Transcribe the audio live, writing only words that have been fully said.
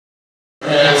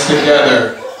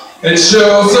together and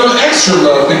show some extra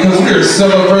love because we are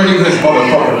celebrating his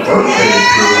motherfucking birthday.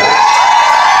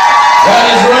 That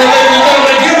is right, ladies and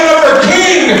gentlemen, give it up for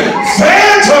King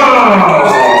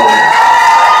Phantom!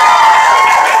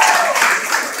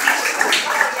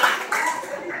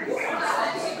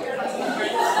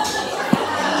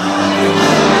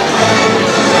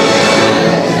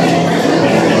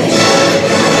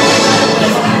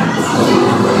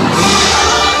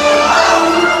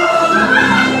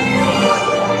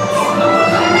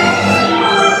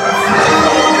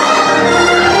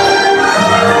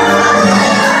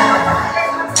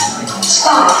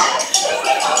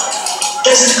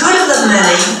 Does the good of the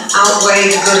many outweigh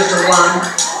the good of the one?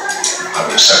 I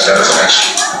would accept that as an action.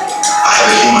 I have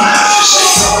a human half, you see,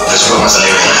 as well as an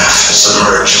alien half,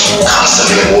 submerged,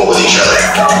 constantly at war with each other.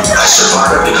 I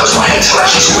survive it because my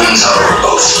intelligence wins out over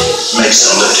both, makes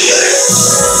them live together.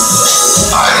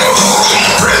 I am a broken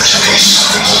red piece.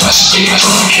 I speak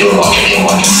from pure logic.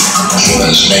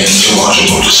 Humans make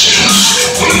illogical decisions,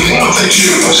 believing what they do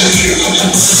as they do.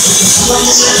 What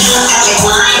does it feel like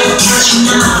wine? Catch me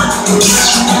now.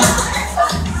 Catch me now.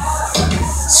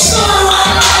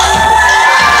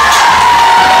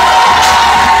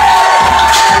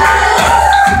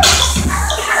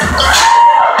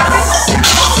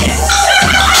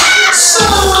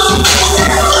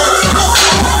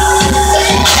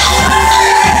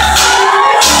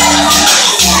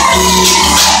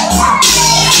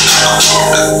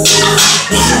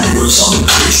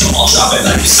 I'll drop it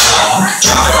like a song,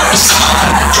 drop it like a song,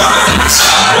 drop it like a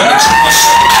song. When I keep my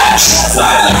shit,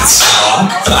 fly it like a song,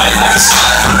 fly it like a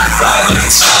song, fly it like a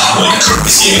song. When the curve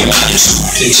is getting like a shoot,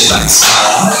 pitch it like a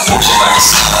song, pitch it like a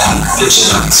song, pitch it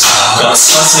like a song. Got a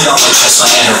sunset on my chest, my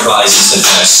enterprise is the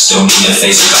best. Don't need a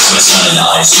face, cause my son and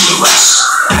I do the rest.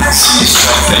 See the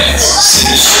strong fans, see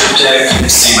the strip deck,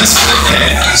 see my split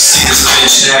head, see this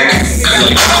bitch neck. I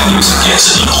like how the music gets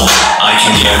to the point. I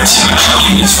can guarantee my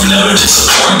arguments will never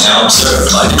disappoint. Now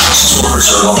observe, my emotions will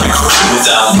preserve all my career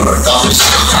without mirth. I'll just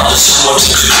know what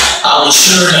to do. I'll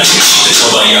ensure not to keep the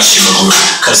Kobayashi Maru,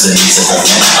 cause the needs of the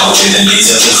men outweigh the needs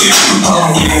of the few.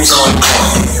 Games on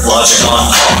point, logic on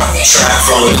par, track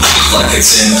rolling like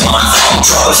it's in blind fall.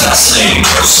 Draw a fascinating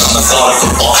verse on the thought of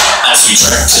football as we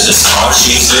trek to the stars.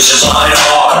 These bitches line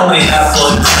hard, only have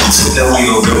blood with no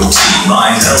evil goatee.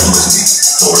 Mind held with me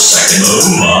for a second.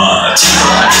 Oh my,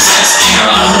 T-Rock is asking her,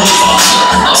 I will foster.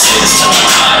 I'll say this till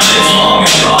I live long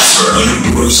and prosper. A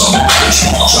new bruise on the page,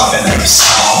 I'll drop it like a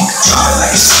song, drop it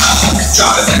like a song,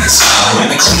 drop it like a song. When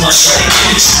the clean my shredded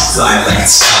bitch, fly it like a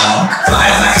song, fly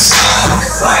it like a song,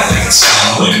 fly it like a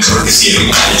song. When the curve is giving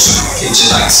attitude, pitch it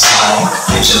like a song,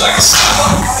 pitch it like a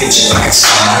song, pitch it like a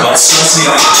song. God slows me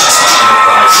on your chest, my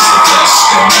enterprise is the best.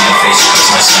 Don't need a face because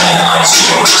my son and I do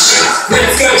this.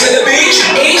 Let's go to the beach,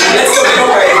 eat, let's go to the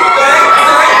way. Back,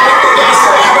 night, what the guys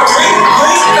say? Have a drink,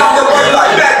 please. Got the word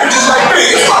like that, bitches like me.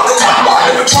 It's about the top, part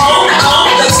of the tone.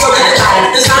 Let's go to the town.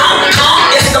 The town,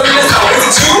 it's the minute now. Is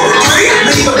it 2, 3?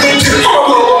 Leave a big two. Come on,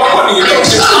 blow my money, you don't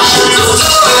just.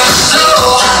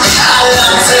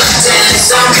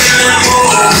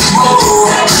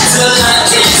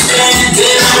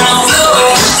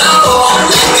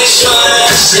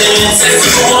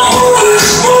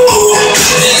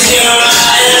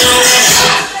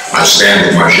 I stand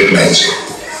with my shipmates.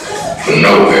 For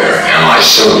nowhere am I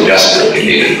so desperately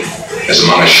needed as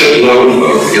among a shipload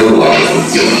of illogical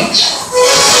humans.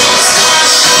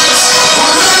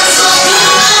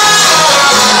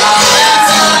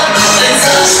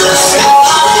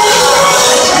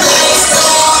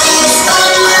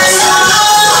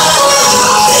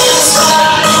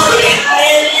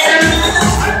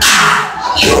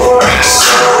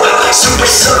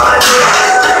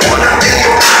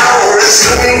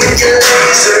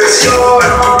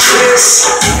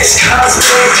 It's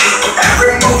cosmic,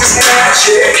 every move is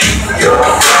magic. You're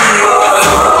from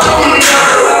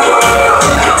another world,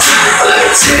 a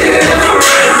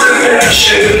different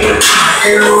dimension.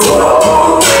 You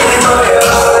all in my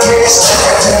eyes,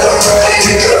 and I'm ready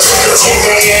to go. Take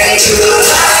me into the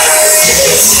light.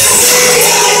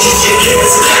 You can't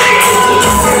stay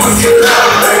with your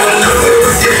love and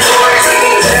with your poison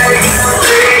day.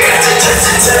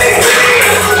 Take me,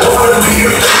 I wanna be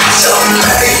your face, I'm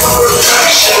ready for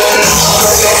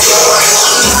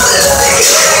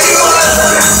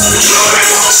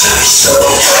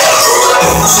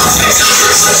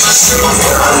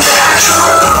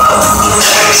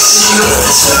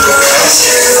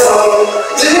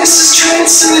this is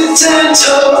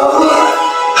transcendental.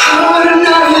 How to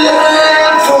know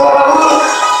level?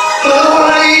 Oh,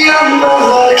 I am a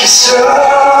lucky star.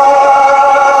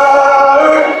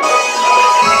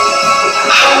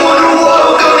 I wanna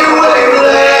walk on your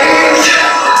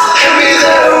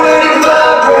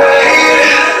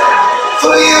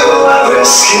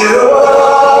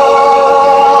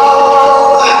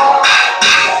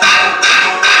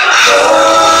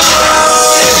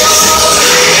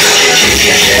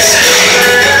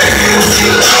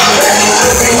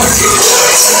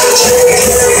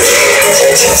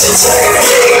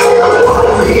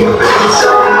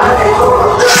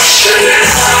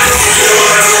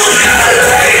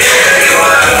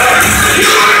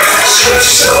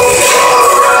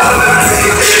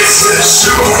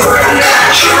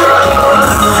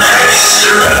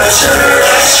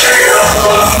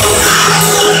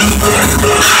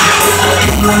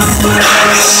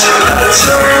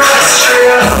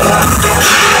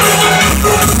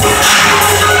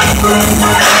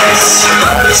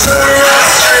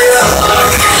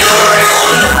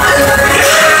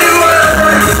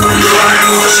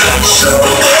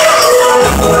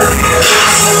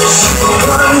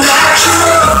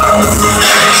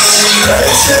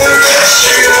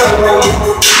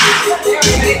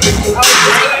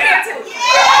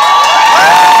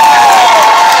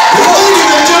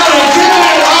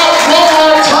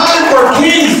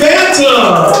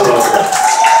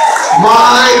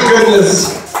My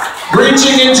goodness,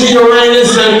 reaching into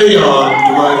Uranus and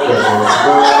beyond, my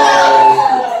goodness.